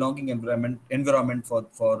inclusive and belonging environment for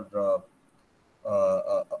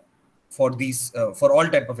these for all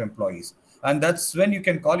type of employees, and that's when you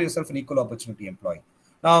can call yourself an equal opportunity employee.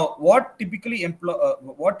 Now, what typically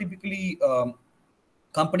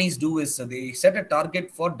companies do is they set a target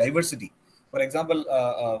for diversity. For example,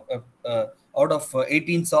 out of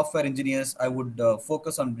 18 software engineers, I would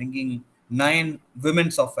focus on bringing 9 women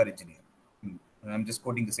software engineers. I'm just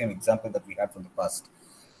quoting the same example that we had from the past.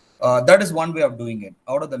 That is one way of doing it.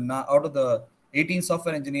 Out of the 18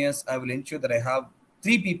 software engineers, I will ensure that I have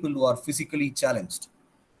 3 people who are physically challenged.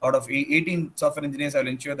 Out of 18 software engineers, I will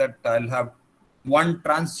ensure that I'll have 1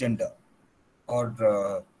 transgender or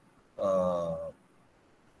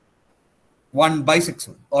 1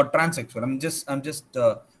 bisexual or transsexual. I'm just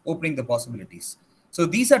opening the possibilities. So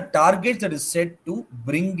these are targets that is set to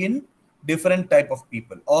bring in different type of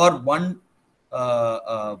people. Or one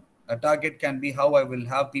a target can be how I will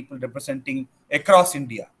have people representing across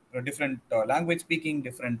India, different language speaking,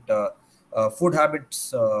 different food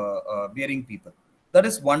habits bearing people. That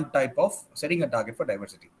is one type of setting a target for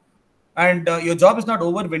diversity. And your job is not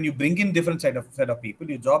over when you bring in different set of people.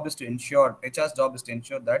 Your job is to ensure, HR's job is to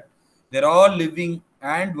ensure that they're all living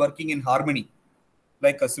and working in harmony,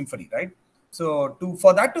 like a symphony, right? So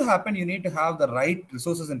for that to happen, you need to have the right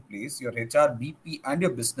resources in place. Your HRBP and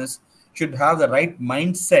your business should have the right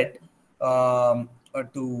mindset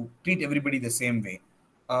to treat everybody the same way.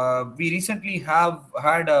 We recently have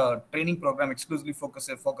had a training program exclusively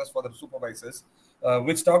focused for the supervisors,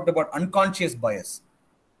 which talked about unconscious bias.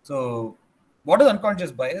 So what is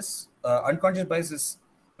unconscious bias? Unconscious bias is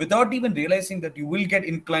without even realizing that you will get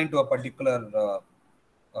inclined to a particular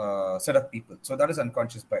set of people. So that is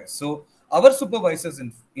unconscious bias. So our supervisors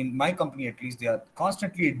in my company, at least, they are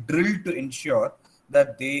constantly drilled to ensure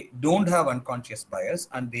that they don't have unconscious bias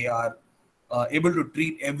and they are able to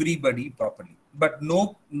treat everybody properly. But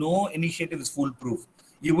no initiative is foolproof.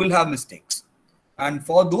 You will have mistakes. And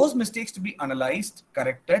for those mistakes to be analyzed,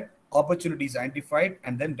 corrected, opportunities identified,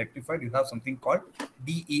 and then rectified, you have something called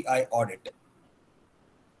DEI audit.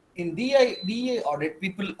 In DEI audit,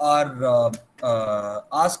 people are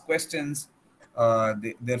asked questions,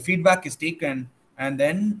 their feedback is taken, and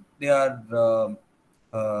then they are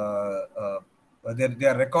they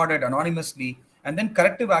are recorded anonymously, and then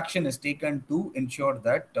corrective action is taken to ensure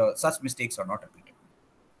that such mistakes are not repeated.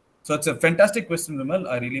 So it's a fantastic question, Vimal.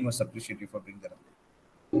 I really must appreciate you for bringing that up.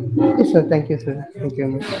 Yes, sir. Thank you, sir. Thank you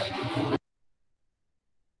very much.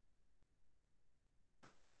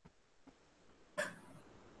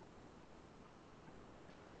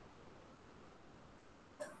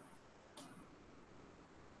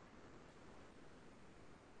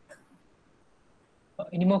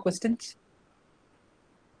 Any more questions?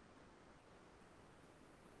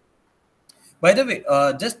 By the way,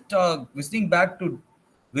 just listening back to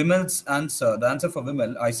Vimal's answer, the answer for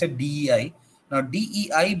Vimal, I said DEI. Now,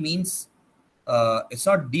 DEI means it's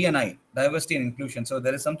not DNI, diversity and inclusion. So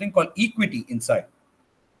there is something called equity inside.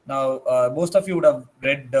 Now, most of you would have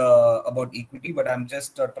read about equity, but I'm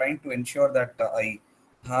just trying to ensure that I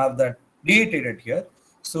have that reiterated here.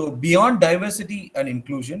 So beyond diversity and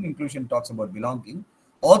inclusion talks about belonging,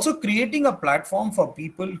 also creating a platform for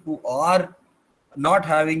people who are not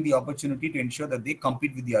having the opportunity to ensure that they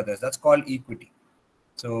compete with the others. That's called equity.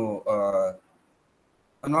 So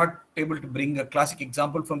I'm not able to bring a classic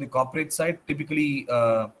example from the corporate side. Typically,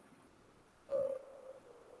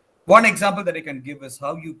 one example that I can give is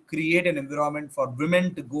how you create an environment for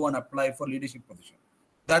women to go and apply for leadership position.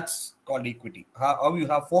 That's called equity. How you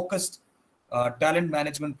have focused talent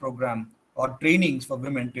management program or trainings for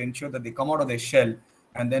women to ensure that they come out of their shell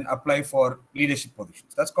and then apply for leadership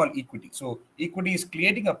positions. That's called equity. So equity is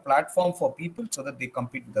creating a platform for people so that they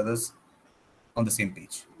compete with others on the same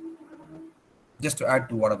page. Just to add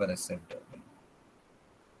to whatever I said.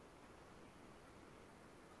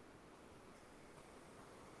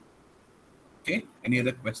 Okay, any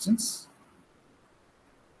other questions?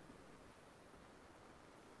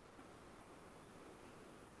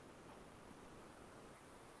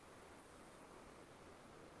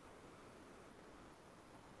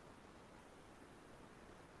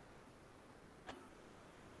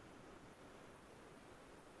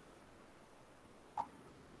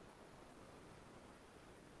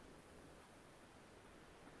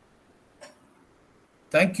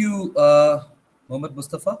 Thank you, Mohammed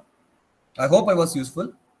Mustafa. I hope I was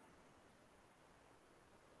useful.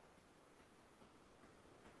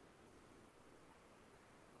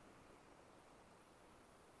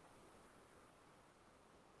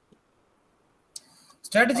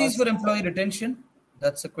 Strategies for employee retention.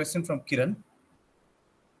 That's a question from Kiran.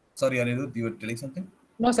 Sorry, Anirudh, you were telling something?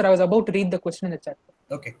 No, sir. I was about to read the question in the chat.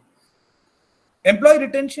 Okay. Employee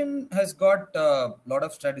retention has got a lot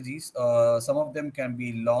of strategies. Some of them can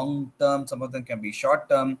be long term, some of them can be short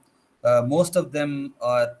term. Most of them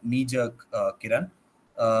are knee jerk, Kiran.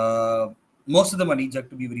 Most of them are knee jerk,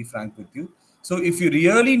 to be very frank with you. So, if you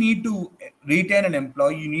really need to retain an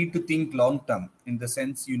employee, you need to think long term, in the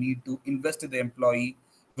sense you need to invest in the employee,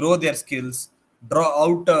 grow their skills, draw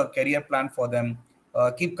out a career plan for them,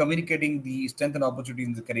 keep communicating the strength and opportunities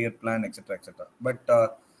in the career plan, etc., etc.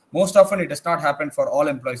 But most often it does not happen for all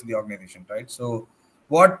employees in the organization, right? So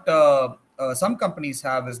what some companies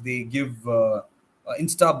have is they give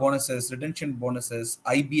insta bonuses, retention bonuses,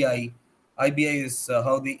 IBI. IBI is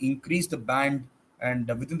how they increase the band, and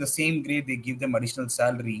within the same grade they give them additional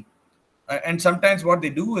salary. And sometimes what they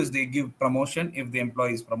do is they give promotion if the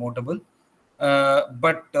employee is promotable.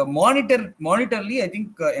 But monetarily, I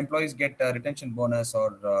think employees get a retention bonus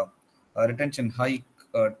or a retention hike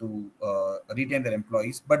to retain their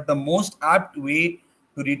employees. But the most apt way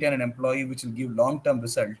to retain an employee, which will give long-term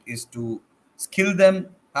result, is to skill them,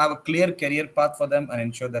 have a clear career path for them, and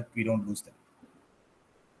ensure that we don't lose them.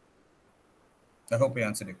 I hope I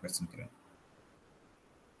answered your question, Kiran.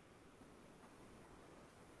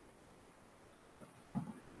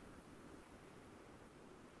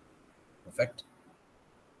 Perfect.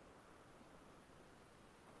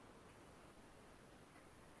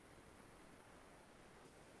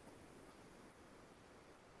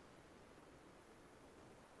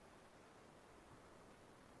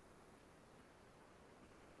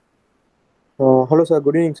 Hello, sir.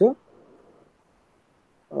 Good evening, sir.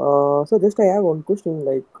 So just I have one question.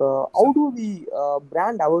 Like, how do we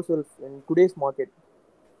brand ourselves in today's market?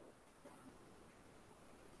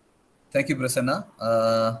 Thank you, Prasanna.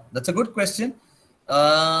 That's a good question.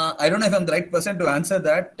 I don't know if I'm the right person to answer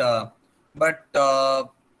that, but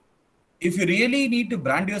if you really need to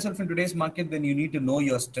brand yourself in today's market, then you need to know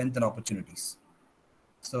your strengths and opportunities.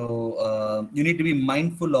 So you need to be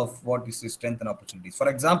mindful of what is your strength and opportunities. For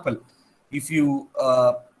example, if you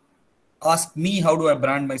ask me how do I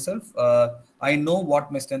brand myself, I know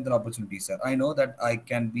what my strengths and opportunities are. I know that I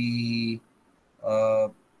can be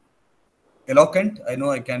eloquent. I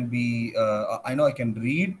know I can be. I know I can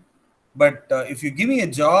read. But if you give me a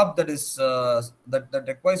job that is that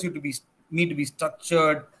requires you to be me to be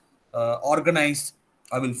structured, organized,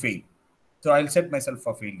 I will fail. So I'll set myself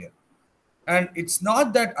for failure. And it's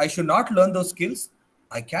not that I should not learn those skills.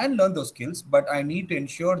 I can learn those skills, but I need to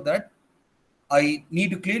ensure that I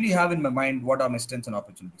need to clearly have in my mind what are my strengths and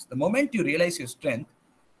opportunities. The moment you realize your strength,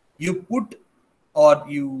 you put or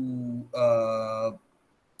you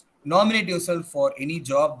nominate yourself for any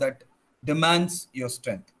job that demands your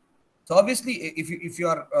strength. So obviously, if you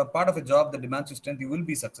are a part of a job that demands your strength, you will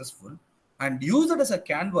be successful, and use it as a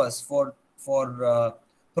canvas for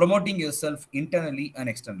promoting yourself internally and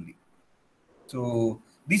externally. So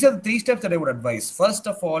these are the 3 steps that I would advise. First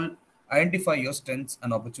of all, identify your strengths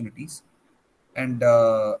and opportunities, and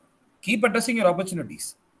keep addressing your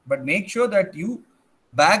opportunities, but make sure that you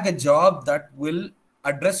bag a job that will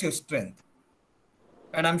address your strength.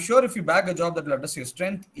 And I'm sure if you bag a job that will address your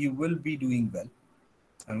strength, you will be doing well.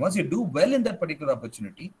 And once you do well in that particular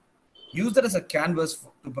opportunity, use that as a canvas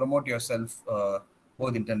to promote yourself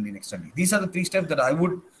both internally and externally. These are the 3 steps that I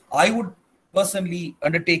would personally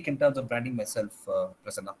undertake in terms of branding myself,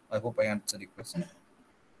 Prasanna. I hope I answered your question.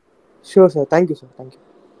 Sure, sir. Thank you, sir. Thank you.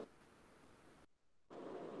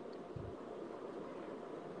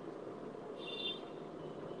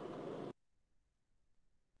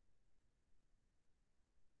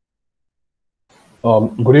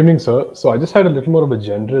 Good evening, sir. So I just had a little more of a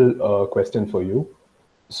general question for you.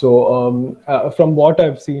 So from what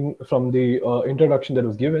I've seen from the introduction that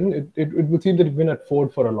was given, it would seem that you've been at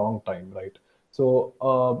Ford for a long time, right?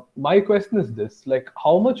 So my question is this, like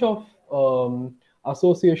how much of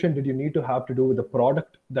association did you need to have to do with the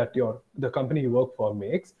product that the company you work for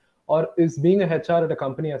makes? Or is being a HR at a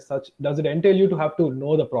company as such, does it entail you to have to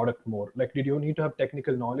know the product more? Like, did you need to have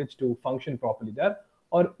technical knowledge to function properly there?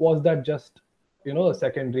 Or was that just a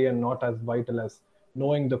secondary and not as vital as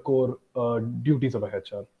knowing the core duties of a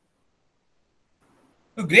HR?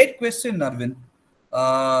 A great question, Arvind.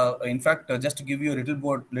 In fact, just to give you a little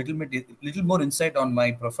more insight on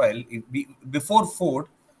my profile, before Ford,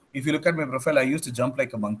 if you look at my profile, I used to jump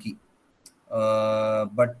like a monkey.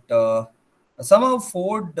 But somehow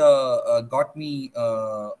Ford got me.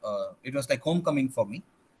 It was like homecoming for me.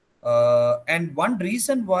 And one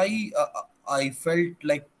reason why I felt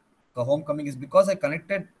like a homecoming is because I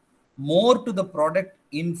connected more to the product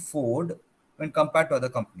in Ford when compared to other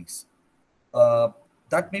companies.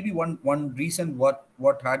 That may be one reason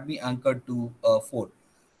what had me anchored to Ford.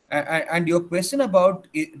 And your question about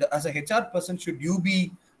it, as a HR person, should you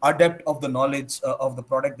be adept of the knowledge of the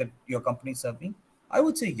product that your company is serving? I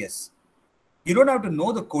would say yes. You don't have to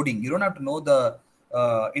know the coding. You don't have to know the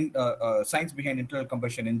science behind internal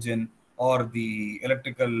combustion engine or the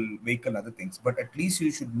electrical vehicle and other things. But at least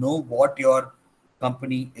you should know what your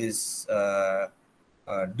company is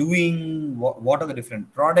doing, what are the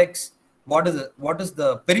different products, what is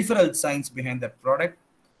the peripheral science behind that product,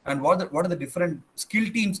 and what are the different skill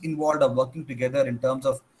teams involved of working together in terms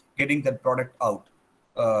of getting that product out.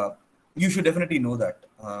 You should definitely know that.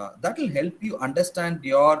 That will help you understand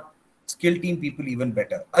your skill team people even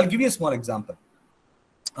better. I'll give you a small example.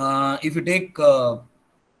 If you take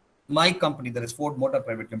my company, that is Ford Motor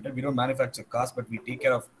Private Limited, we don't manufacture cars, but we take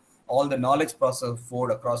care of all the knowledge process of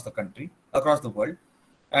Ford across the world.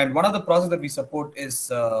 And one of the processes that we support is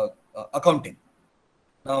accounting.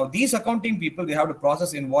 Now, these accounting people, they have to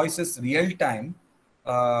process invoices real time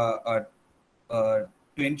to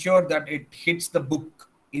ensure that it hits the book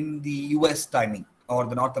in the US timing or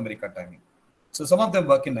the North America timing. So some of them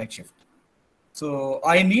work in night shift. So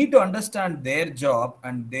I need to understand their job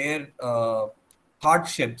and their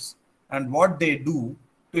hardships and what they do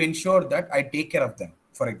to ensure that I take care of them.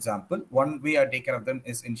 For example, one way I take care of them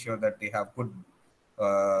is ensure that they have good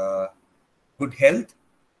health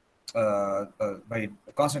by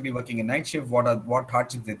constantly working in night shift. What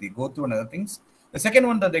hardships that they go through and other things. The second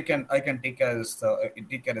one that I can take care is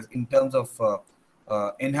in terms of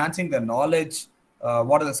enhancing their knowledge.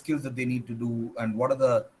 What are the skills that they need to do, and what are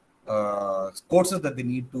the courses that they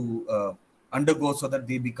need to undergo so that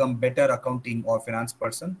they become better accounting or finance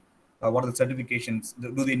person. What are the certifications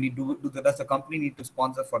do they need to do? Does the company need to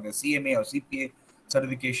sponsor for their CMA or CPA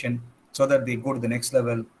certification? so that they go to the next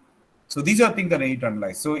level. So these are things that I need to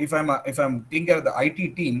analyze. So if I'm taking care of the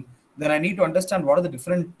IT team, then I need to understand what are the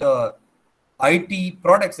different IT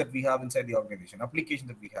products that we have inside the organization, applications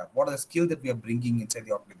that we have, what are the skills that we are bringing inside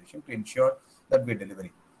the organization to ensure that we're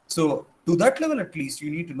delivering. So to that level, at least,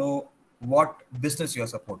 you need to know what business you're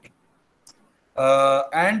supporting.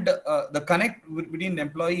 And the connect between the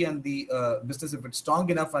employee and the business, if it's strong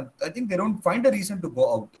enough, and I think they don't find a reason to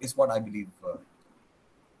go out, is what I believe,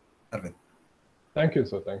 Arvind. Thank you,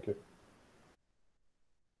 sir. Thank you.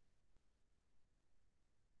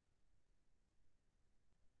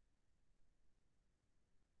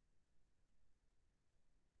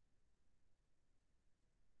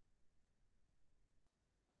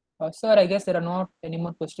 Sir, I guess there are not any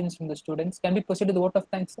more questions from the students. Can we proceed to the vote of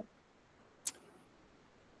thanks, sir?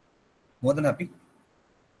 More than happy.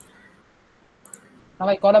 Now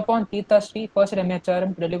I call upon Tita Sri, first year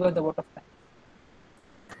MHRM, to deliver the vote of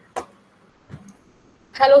thanks.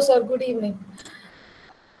 Hello, sir. Good evening.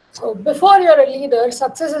 So, before you're a leader,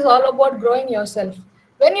 success is all about growing yourself.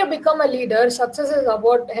 When you become a leader, success is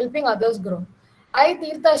about helping others grow. I,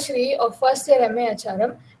 Tirtha Shri of first year MA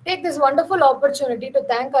HRM, take this wonderful opportunity to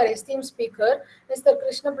thank our esteemed speaker,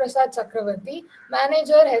 Mr.Krishnaprasad Chakravarthy,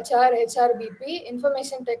 Manager HR HRBP,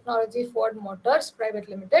 Information Technology Ford Motors Private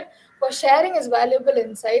Limited, for sharing his valuable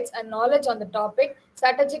insights and knowledge on the topic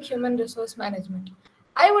Strategic Human Resource Management.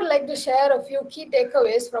 I would like to share a few key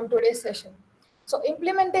takeaways from today's session. So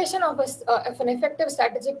implementation of an effective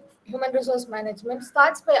strategic human resource management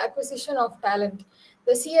starts by acquisition of talent.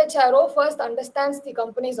 The CHRO first understands the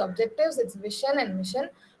company's objectives, its vision and mission,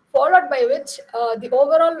 followed by which the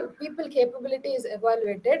overall people capability is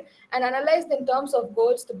evaluated and analyzed in terms of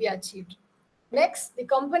goals to be achieved. Next, the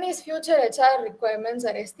company's future HR requirements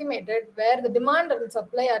are estimated where the demand and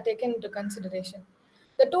supply are taken into consideration.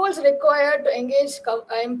 The tools required to engage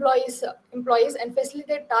employees and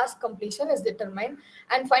facilitate task completion is determined,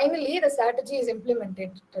 and finally, the strategy is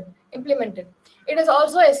implemented. It is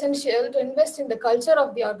also essential to invest in the culture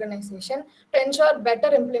of the organization to ensure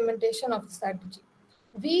better implementation of the strategy.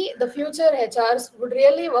 We, the future HRs, would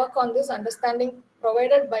really work on this understanding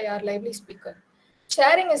provided by our lively speaker.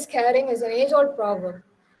 Sharing is caring is an age-old proverb.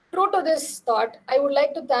 True to this thought, I would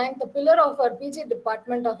like to thank the pillar of our PG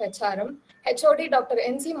Department of HRM, HOD Dr.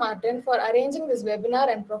 N.C. Martin, for arranging this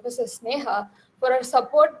webinar, and Professor Sneha for her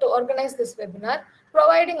support to organize this webinar,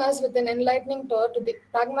 providing us with an enlightening tour to the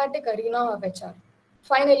pragmatic arena of HR.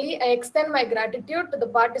 Finally, I extend my gratitude to the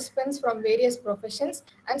participants from various professions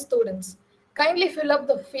and students. Kindly fill up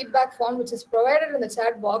the feedback form which is provided in the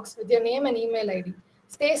chat box with your name and email ID.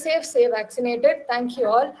 Stay safe, stay vaccinated. Thank you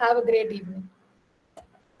all. Have a great evening.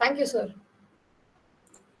 Thank you, sir.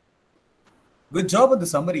 Good job on the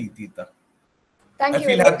summary, Tita. Thank you. I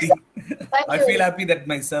feel happy. I feel happy that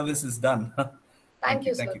my service is done. Thank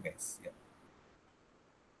you, Thank sir. you, guys. Yeah.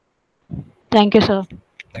 Thank you, sir.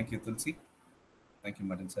 Thank you, Tulsi. Thank you,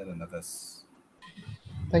 Martin sir, and others.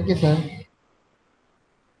 Thank you, sir.